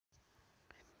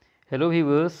Hello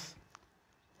viewers,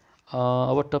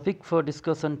 our topic for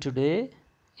discussion today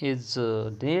is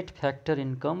net factor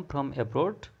income from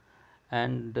abroad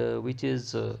and which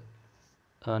is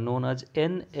known as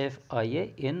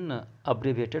NFIA in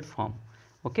abbreviated form.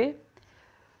 Okay.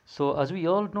 So as we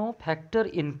all know, factor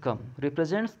income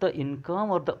represents the income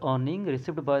or the earning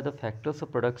received by the factors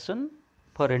of production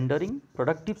for rendering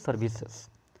productive services,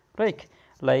 right?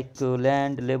 Like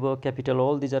land, labor, capital,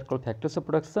 all these are called factors of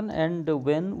production, and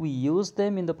when we use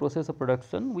them in the process of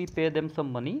production, we pay them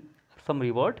some money, some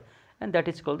reward, and that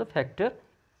is called the factor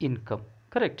income,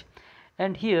 correct?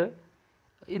 And here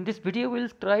in this video we will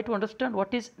try to understand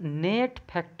what is net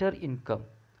factor income,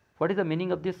 what is the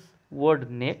meaning of this word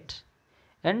net,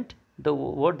 and the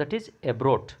word that is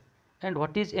abroad, and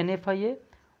what is NFIA,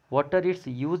 what are its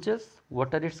uses,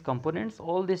 what are its components.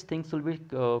 All these things will be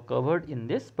covered in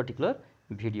this particular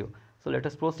video. So let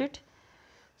us proceed.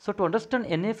 So to understand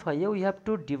NFIA, we have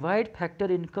to divide factor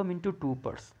income into two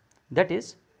parts, that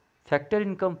is factor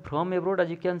income from abroad, as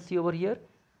you can see over here,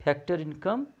 factor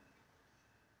income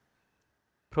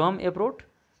from abroad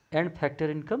and factor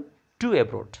income to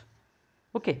abroad.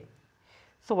 Okay.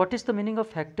 So what is the meaning of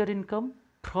factor income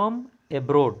from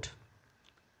abroad?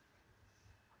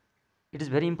 It is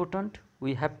very important.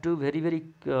 We have to very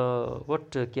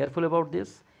careful about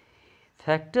this.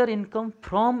 Factor income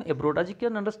from abroad, as you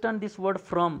can understand, this word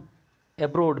from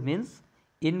abroad means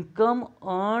income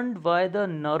earned by the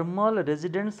normal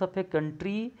residents of a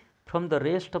country from the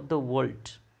rest of the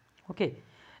world. Okay.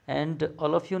 And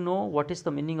all of you know what is the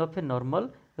meaning of a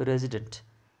normal resident,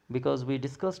 because we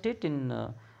discussed it in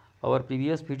our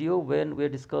previous video when we are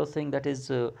discussing that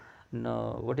is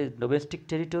what is domestic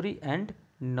territory and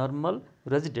normal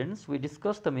residence. We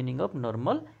discussed the meaning of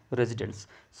normal residence.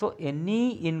 So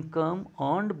any income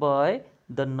earned by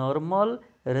the normal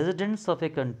residents of a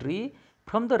country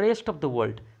from the rest of the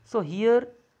world. So here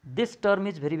this term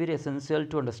is very essential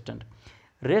to understand.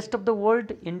 Rest of the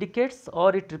world indicates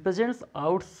or it represents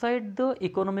outside the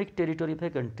economic territory of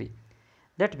a country.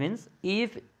 That means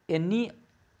if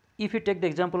you take the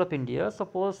example of India,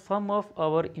 suppose some of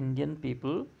our Indian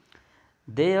people,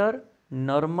 they are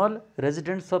normal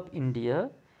residents of India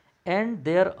and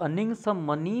they are earning some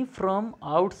money from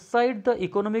outside the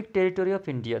economic territory of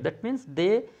India. That means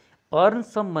they earn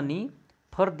some money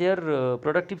for their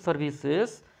productive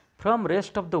services from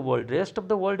rest of the world. Rest of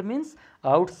the world means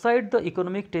outside the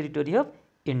economic territory of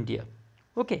India.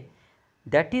 Okay,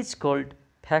 that is called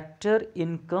factor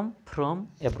income from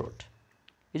abroad.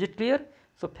 Is it clear?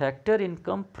 So factor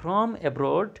income from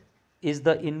abroad is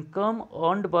the income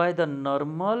earned by the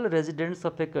normal residents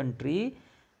of a country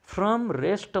from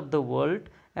rest of the world.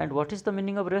 And what is the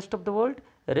meaning of rest of the world?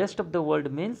 Rest of the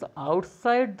world means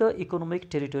outside the economic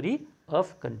territory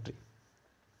of country.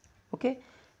 Okay.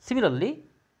 Similarly,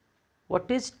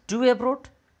 what is to abroad?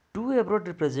 To abroad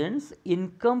represents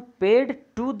income paid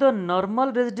to the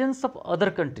normal residents of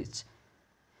other countries.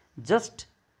 Just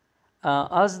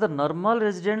as the normal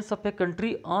residents of a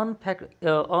country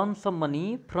earn some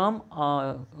money from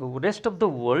rest of the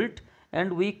world,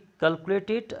 and we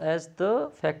calculate it as the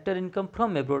factor income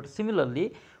from abroad.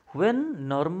 Similarly, when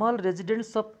normal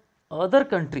residents of other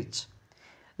countries,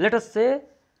 let us say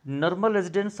normal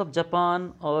residents of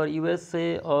Japan or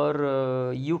USA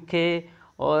or UK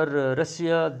or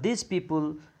Russia, these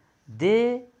people,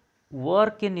 they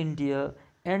work in India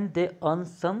and they earn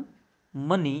some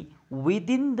money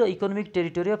within the economic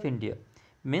territory of India.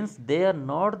 Means they are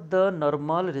not the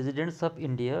normal residents of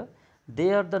India,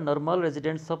 they are the normal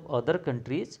residents of other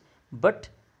countries, but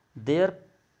they are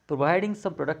providing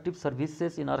some productive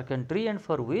services in our country and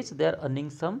for which they are earning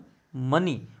some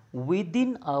money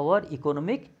within our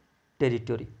economic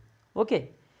territory.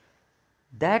 Okay,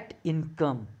 that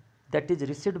income that is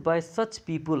received by such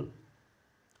people,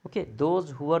 okay,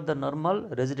 those who are the normal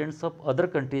residents of other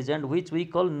countries and which we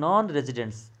call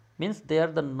non-residents, means they are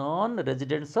the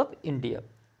non-residents of India.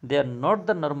 They are not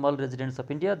the normal residents of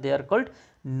India, they are called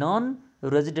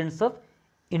non-residents of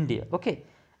India. Okay,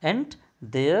 and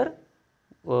they are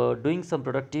doing some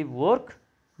productive work,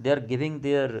 they are giving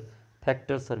their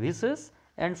factor services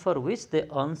and for which they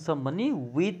earn some money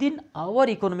within our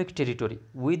economic territory,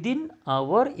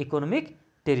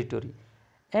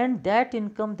 and that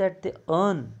income that they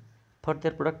earn for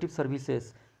their productive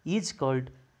services is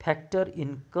called factor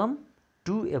income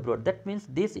to abroad. That means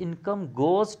this income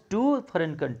goes to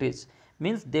foreign countries,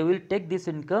 means they will take this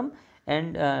income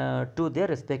and to their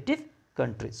respective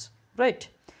countries, right?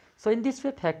 So in this way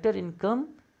factor income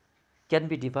can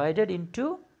be divided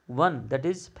into one, that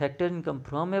is factor income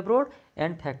from abroad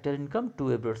and factor income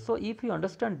to abroad. So if you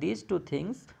understand these two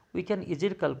things, we can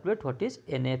easily calculate what is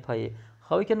NFIA,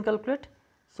 How we can calculate?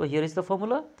 So here is the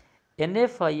formula.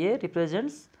 NFIA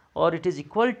represents, or it is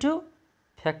equal to,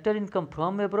 factor income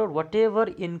from abroad, whatever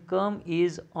income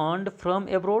is earned from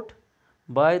abroad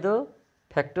by the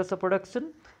factors of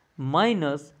production,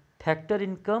 minus factor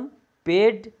income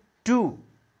paid to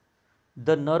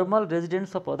the normal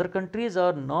residents of other countries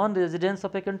or non-residents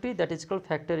of a country, that is called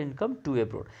factor income to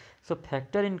abroad. So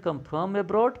factor income from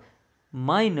abroad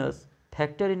minus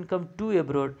factor income to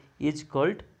abroad is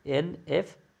called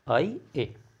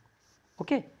NFIA.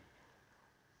 Okay.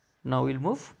 Now we'll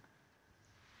move.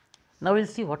 Now we'll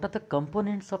see what are the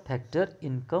components of factor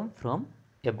income from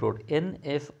abroad,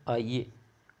 NFIA.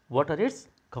 What are its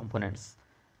components?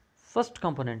 First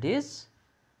component is,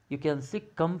 you can see,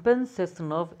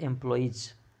 compensation of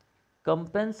employees.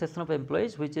 Compensation of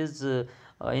employees, which is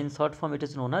in short form it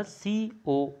is known as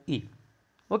COE.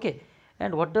 Okay.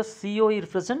 And what does COE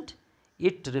represent?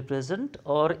 It represent,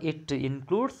 or it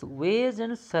includes, wage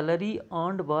and salary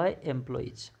earned by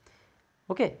employees.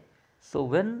 Okay. So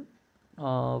when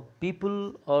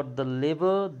people or the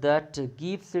labor that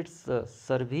gives its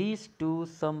service to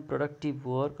some productive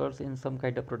work or in some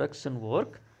kind of production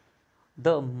work,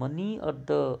 the money or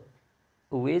the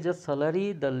wage or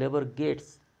salary the labor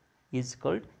gets is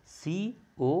called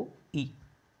COE.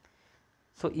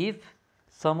 So if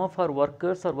some of our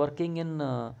workers are working in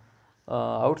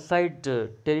outside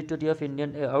territory of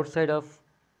Indian, outside of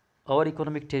our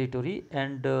economic territory,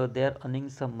 and they are earning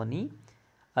some money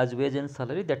as wage and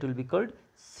salary, that will be called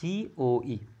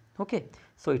COE. Okay.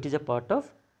 So it is a part of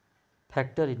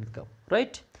factor income,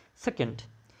 right? Second,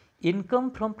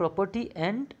 income from property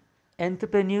and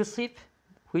entrepreneurship,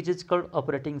 which is called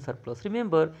operating surplus.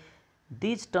 Remember,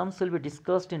 these terms will be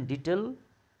discussed in detail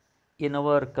in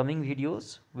our coming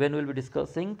videos when we will be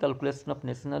discussing calculation of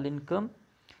national income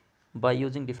by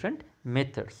using different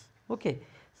methods. Okay.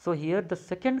 So here the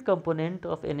second component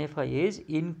of NFIA is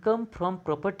income from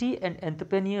property and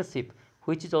entrepreneurship,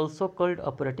 which is also called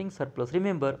operating surplus.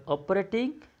 Remember,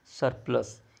 operating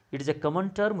surplus, it is a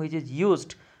common term which is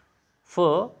used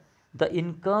for the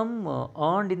income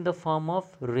earned in the form of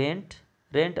rent.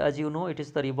 Rent, as you know, it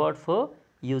is the reward for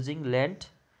using land.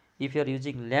 If you are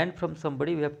using land from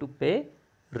somebody, we have to pay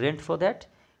rent for that.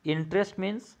 Interest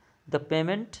means the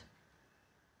payment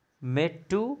made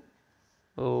to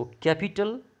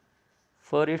capital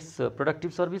for its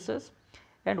productive services.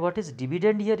 And what is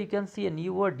dividend? Here you can see a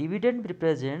new word. Dividend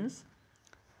represents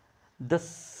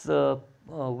this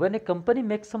when a company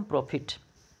makes some profit.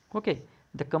 Okay,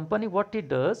 the company, what it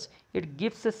does, it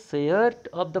gives a share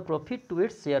of the profit to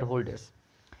its shareholders,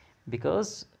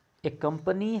 because a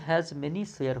company has many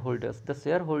shareholders. The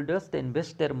shareholders, they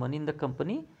invest their money in the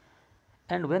company,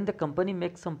 and when the company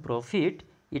makes some profit,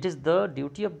 it is the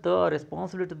duty of the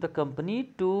responsibility of the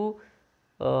company to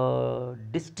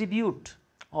distribute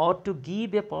or to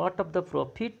give a part of the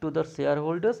profit to the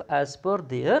shareholders as per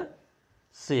their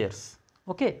shares,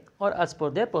 okay, or as per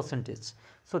their percentage.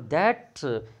 So that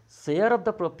share of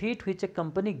the profit which a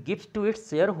company gives to its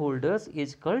shareholders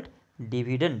is called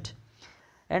dividend.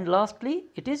 And lastly,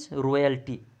 it is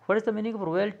royalty. What is the meaning of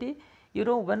royalty? You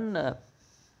know, when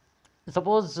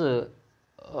suppose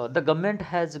the government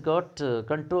has got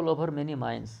control over many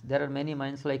mines. There are many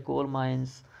mines like coal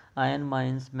mines, iron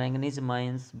mines, manganese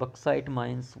mines, bauxite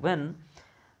mines. When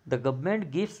the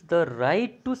government gives the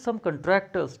right to some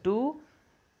contractors to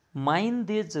mine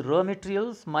these raw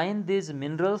materials, mine these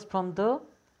minerals from the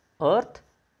earth,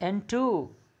 and to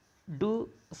do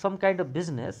some kind of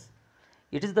business,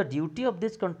 it is the duty of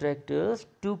these contractors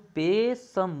to pay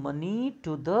some money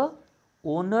to the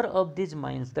owner of these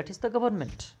mines, that is the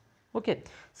government. Okay.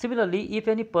 Similarly, if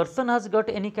any person has got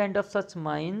any kind of such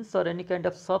mines or any kind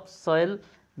of subsoil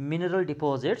mineral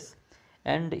deposits,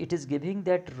 and it is giving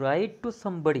that right to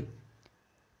somebody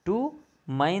to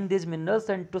mine these minerals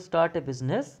and to start a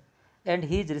business, and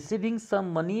he is receiving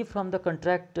some money from the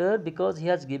contractor because he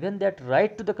has given that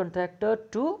right to the contractor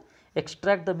to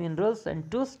extract the minerals and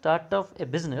to start off a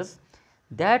business,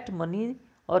 that money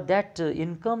or that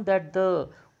income that the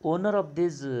owner of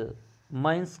these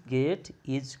mines get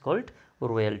is called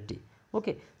royalty.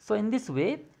 Okay. So in this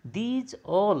way, these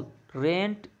all,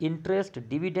 rent, interest,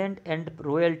 dividend and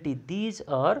royalty, these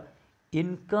are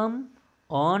income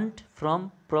earned from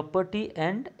property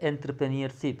and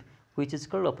entrepreneurship, which is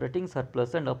called operating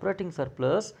surplus, and operating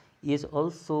surplus is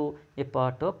also a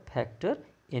part of factor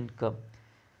income.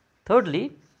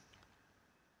 Thirdly,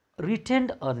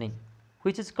 retained earning,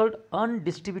 which is called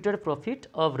undistributed profit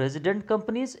of resident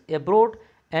companies abroad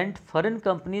and foreign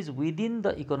companies within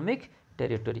the economic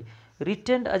territory.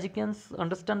 Retained, as you can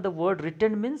understand, the word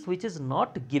retained means which is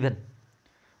not given.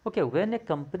 Okay, when a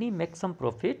company makes some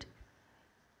profit,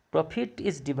 profit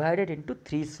is divided into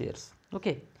 3 shares.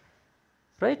 Okay,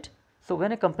 right? So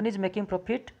when a company is making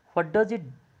profit, what does it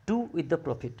do with the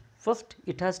profit? First,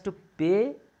 it has to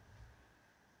pay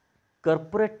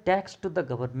corporate tax to the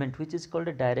government, which is called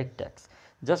a direct tax.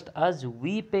 Just as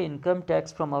we pay income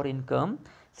tax from our income,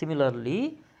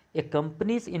 similarly a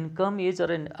company's income is,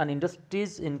 or an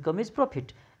industry's income is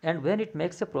profit, and when it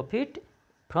makes a profit,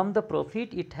 from the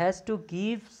profit it has to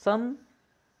give some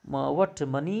what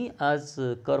money as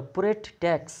corporate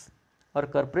tax or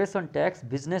corporation tax,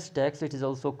 business tax it is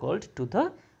also called, to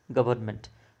the government.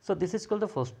 So this is called the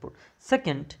first part.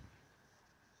 Second,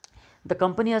 the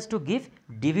company has to give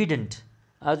dividend.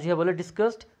 As we have already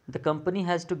discussed, the company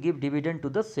has to give dividend to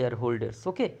the shareholders.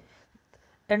 Okay,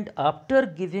 and after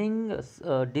giving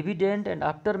dividend and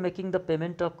after making the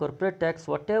payment of corporate tax,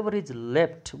 whatever is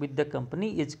left with the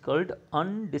company is called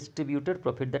undistributed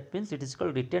profit. That means it is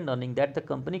called retained earning, that the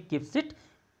company keeps it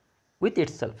with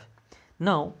itself.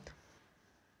 Now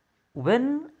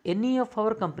when any of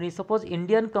our companies, suppose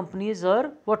Indian companies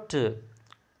are what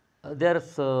they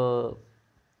are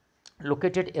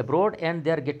located abroad and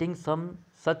they are getting some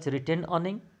such retained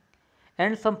earning,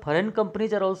 and some foreign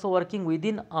companies are also working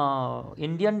within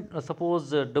Indian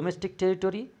suppose domestic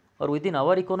territory or within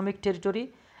our economic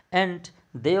territory, and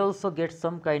they also get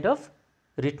some kind of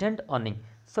retained earning.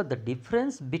 So the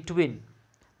difference between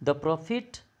the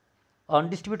profit,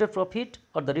 undistributed profit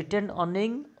or the retained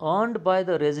earning earned by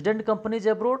the resident companies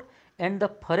abroad and the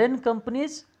foreign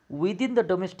companies within the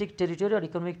domestic territory or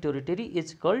economic territory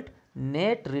is called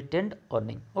net retained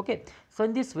earning. Okay, so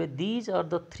in this way these are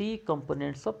the three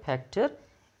components of factor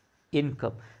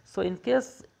income. So in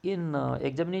case in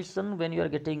examination when you are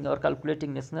getting or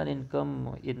calculating national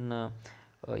income in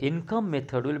income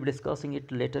method, we will be discussing it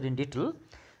later in detail.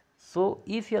 So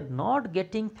if you are not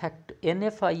getting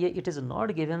NFIA, it is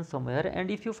not given somewhere, and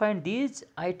if you find these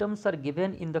items are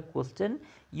given in the question,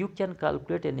 you can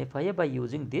calculate NFIA by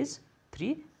using these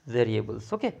three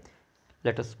variables. Okay,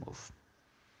 let us move.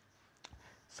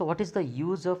 So what is the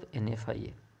use of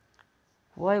NFIA?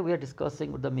 Why we are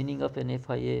discussing the meaning of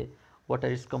NFIA, what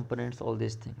are its components, all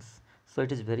these things. So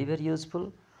it is very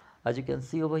useful. As you can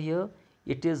see over here,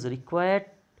 it is required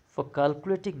for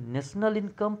calculating national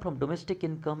income from domestic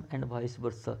income and vice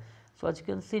versa. So as you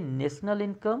can see, national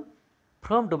income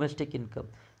from domestic income.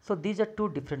 So these are two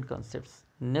different concepts.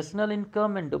 National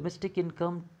income and domestic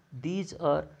income, these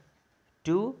are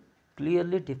two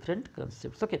clearly different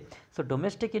concepts. Okay, so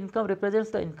domestic income represents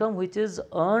the income which is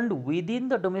earned within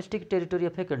the domestic territory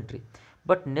of a country,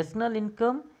 but national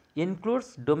income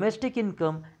includes domestic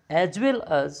income as well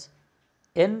as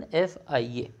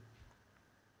NFIA.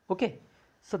 Okay,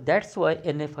 so that's why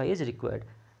NFIA is required.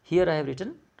 Here I have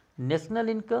written national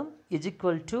income is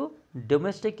equal to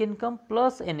domestic income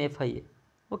plus NFIA.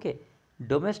 Okay,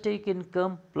 domestic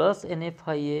income plus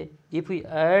NFIA. If we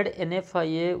add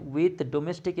NFIA with the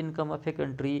domestic income of a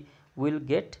country, we will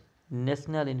get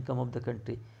national income of the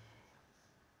country.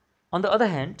 On the other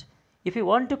hand, if you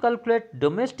want to calculate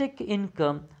domestic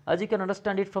income, as you can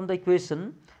understand it from the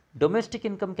equation, domestic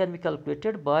income can be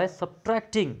calculated by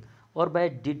subtracting or by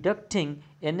deducting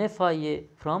NFIA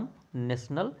from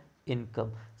national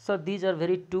income. So these are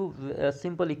very two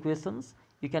simple equations.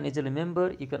 You can easily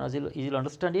remember, you can easily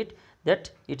understand it,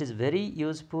 that it is very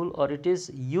useful, or it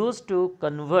is used to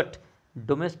convert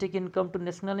domestic income to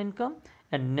national income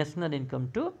and national income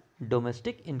to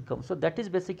domestic income. So that is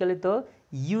basically the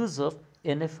use of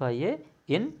NFIA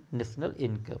in national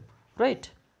income, right?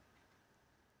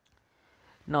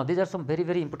 Now these are some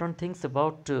very important things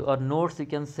about or notes you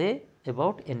can say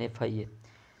about NFIA.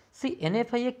 See,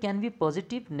 NFIA can be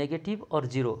positive, negative or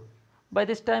zero. By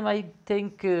this time I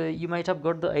think you might have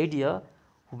got the idea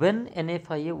when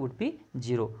NFIA would be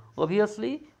zero.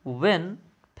 Obviously when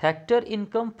factor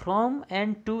income from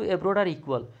and to abroad are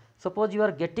equal. Suppose you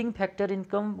are getting factor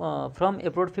income from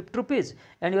abroad 50 rupees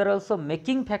and you are also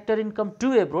making factor income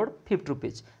to abroad 50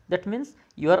 rupees. That means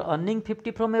you are earning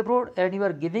 50 from abroad and you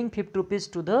are giving 50 rupees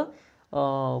to the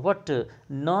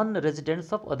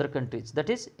non-residents of other countries, that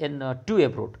is in to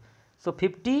abroad. So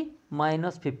 50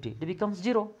 minus 50, it becomes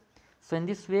 0. So in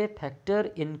this way factor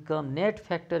income, net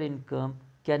factor income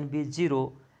can be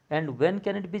 0. And when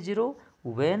can it be 0?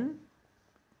 When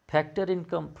factor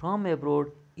income from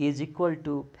abroad is equal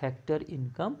to factor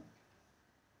income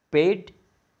paid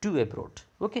to abroad.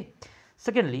 Okay.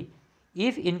 Secondly,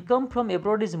 if income from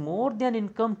abroad is more than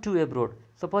income to abroad,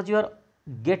 suppose you are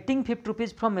getting 50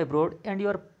 rupees from abroad and you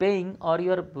are paying or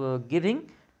you are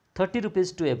giving 30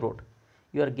 rupees to abroad.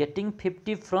 You are getting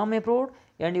 50 from abroad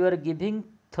and you are giving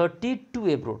 30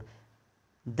 to abroad.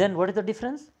 Then what is the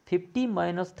difference? 50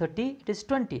 minus 30, it is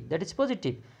 20, that is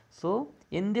positive. So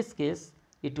in this case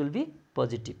it will be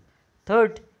positive.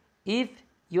 Third, if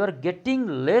you are getting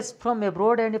less from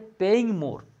abroad and paying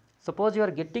more, suppose you are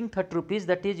getting 30 rupees,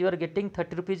 that is you are getting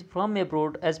 30 rupees from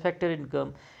abroad as factor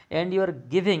income, and you are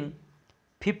giving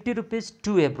 50 rupees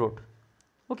to abroad.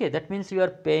 Okay, that means you are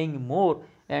paying more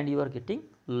and you are getting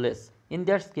less. In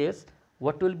that case,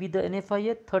 what will be the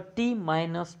NFIA? 30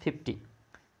 minus 50.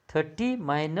 30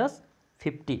 minus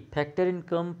 50. Factor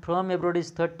income from abroad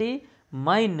is 30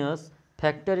 minus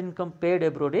factor income paid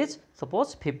abroad is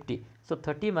suppose 50. So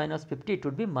 30 minus 50, it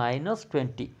would be minus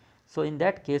 20. So in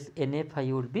that case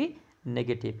NFIA would be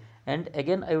negative. And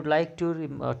again I would like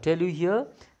to tell you here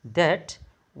that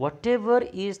whatever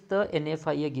is the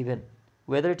NFIA given,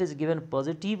 whether it is given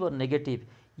positive or negative,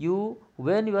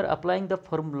 when you are applying the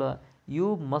formula,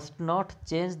 you must not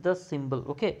change the symbol.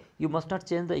 Okay, you must not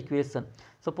change the equation.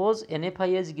 Suppose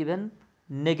NFIA is given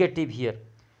negative here,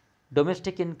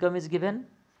 domestic income is given,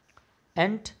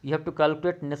 and you have to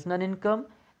calculate national income,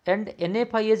 and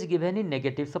NFIA is given in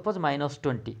negative, suppose minus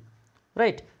 20,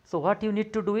 right? So what you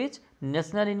need to do is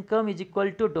national income is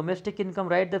equal to domestic income,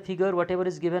 write the figure whatever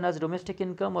is given as domestic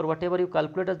income or whatever you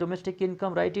calculate as domestic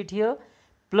income, write it here,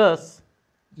 plus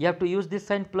you have to use this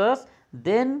sign plus,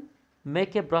 then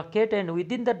make a bracket, and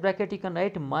within that bracket you can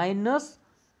write minus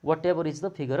whatever is the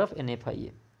figure of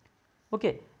NFIA.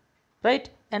 Okay, right?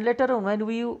 And later on when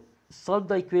we solve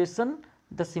the equation,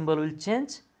 the symbol will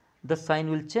change, the sign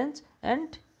will change,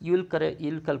 and you will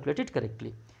calculate it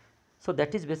correctly. So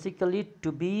that is basically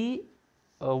to be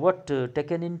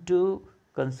taken into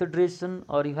consideration,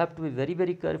 or you have to be very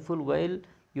very careful while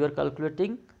you are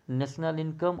calculating national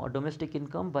income or domestic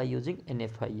income by using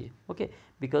NFIA. Okay,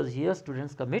 because here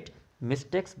students commit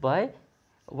mistakes by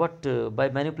by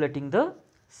manipulating the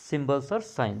symbols or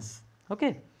signs.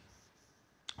 Okay,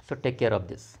 so take care of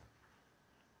this.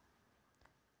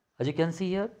 As you can see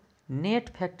here,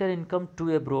 net factor income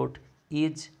to abroad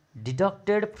is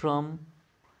deducted from,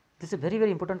 this is a very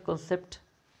very important concept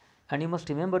and you must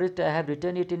remember it. I have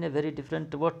written it in a very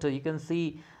different, you can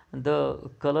see the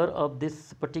color of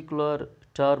this particular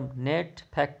term, net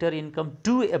factor income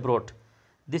to abroad.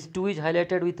 This 2 is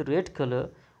highlighted with red color.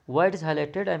 Why it is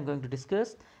highlighted, I am going to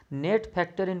discuss. Net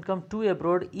factor income to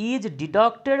abroad is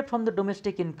deducted from the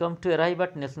domestic income to arrive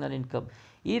at national income.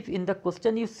 If in the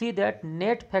question you see that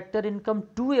net factor income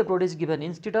to abroad is given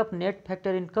instead of net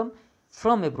factor income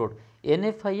from abroad,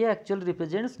 NFIA actually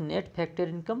represents net factor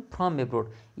income from abroad.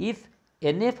 If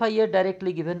NFIA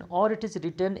directly given or it is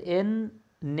written in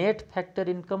net factor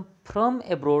income from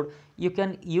abroad, you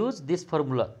can use this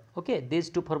formula. Okay, these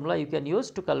two formula you can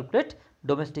use to calculate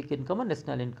domestic income and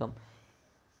national income.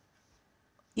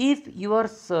 If you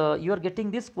are getting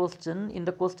this question, in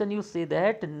the question you say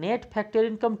that net factor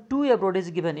income to abroad is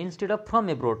given instead of from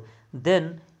abroad,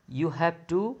 then you have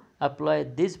to apply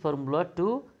this formula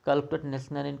to calculate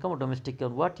national income or domestic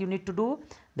income. What you need to do,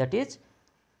 that is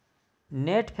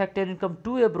net factor income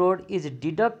to abroad is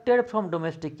deducted from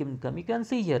domestic income. You can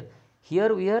see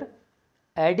here we are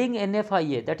adding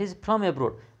NFIA, that is from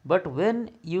abroad, but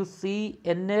when you see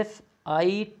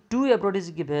NFI to abroad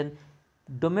is given,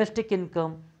 domestic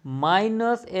income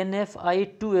minus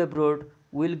NFI to abroad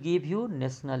will give you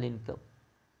national income.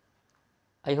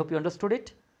 I hope you understood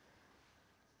it.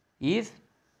 If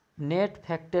net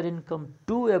factor income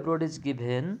to abroad is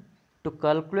given, to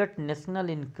calculate national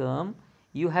income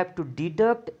you have to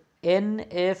deduct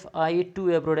NFI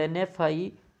to abroad.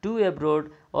 NFI to abroad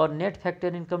or net factor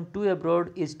income to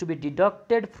abroad is to be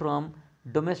deducted from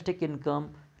domestic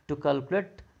income to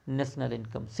calculate national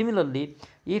income. Similarly,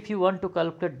 if you want to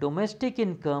calculate domestic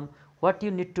income, what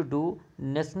you need to do,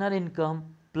 national income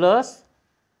plus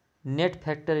net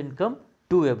factor income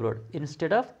to abroad.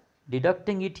 Instead of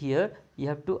deducting it here, you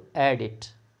have to add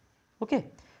it. Okay,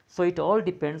 so it all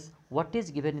depends what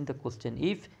is given in the question.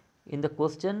 If in the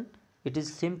question it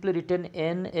is simply written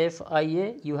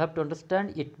NFIA, you have to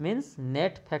understand it means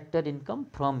net factor income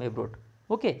from abroad.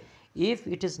 Okay, if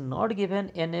it is not given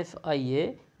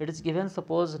NFIA, it is given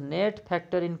suppose net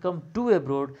factor income to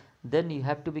abroad, then you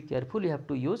have to be careful, you have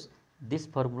to use this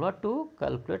formula to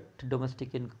calculate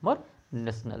domestic income or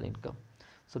national income.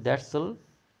 So that's all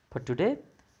for today,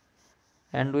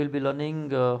 and we will be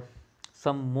learning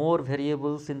some more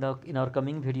variables in our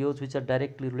coming videos which are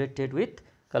directly related with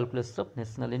calculus of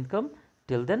national income.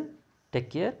 Till then, take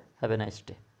care, have a nice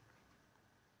day.